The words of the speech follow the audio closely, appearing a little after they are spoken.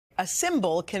a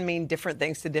symbol can mean different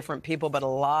things to different people, but a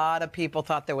lot of people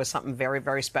thought there was something very,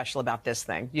 very special about this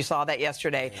thing. You saw that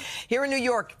yesterday. Here in New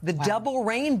York, the double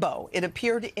rainbow. It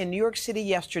appeared in New York City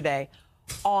yesterday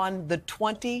on the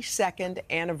 22nd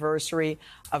anniversary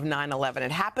of 9/11.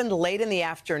 It happened late in the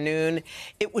afternoon.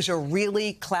 It was a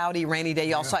really cloudy, rainy day.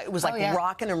 Y'all saw it was like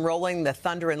rocking and rolling, the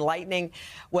thunder and lightning.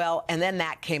 Well, and then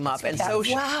that came up. And so,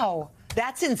 wow,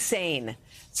 that's insane.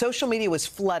 Social media was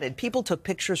flooded. People took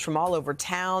pictures from all over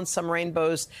town. Some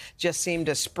rainbows just seemed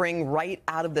to spring right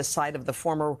out of the site of the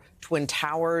former Twin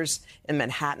Towers in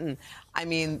Manhattan. I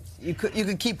mean, you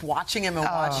could keep watching him and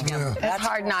watching him. It's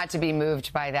hard not to be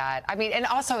moved by that. I mean, and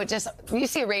also it just, you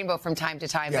see a rainbow from time to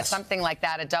time, but something like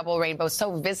that, a double rainbow,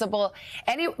 so visible.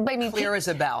 Clear as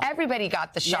a bell. Everybody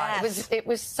got the shot. It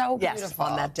was so beautiful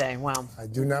on that day. Wow. I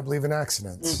do not believe in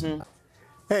accidents.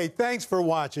 Hey, thanks for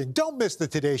watching. Don't miss the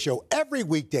Today Show every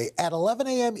weekday at 11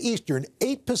 a.m. Eastern,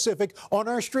 8 Pacific on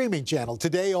our streaming channel,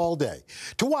 Today All Day.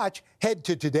 To watch, head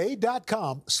to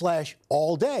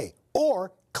today.com/allday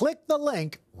or click the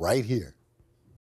link right here.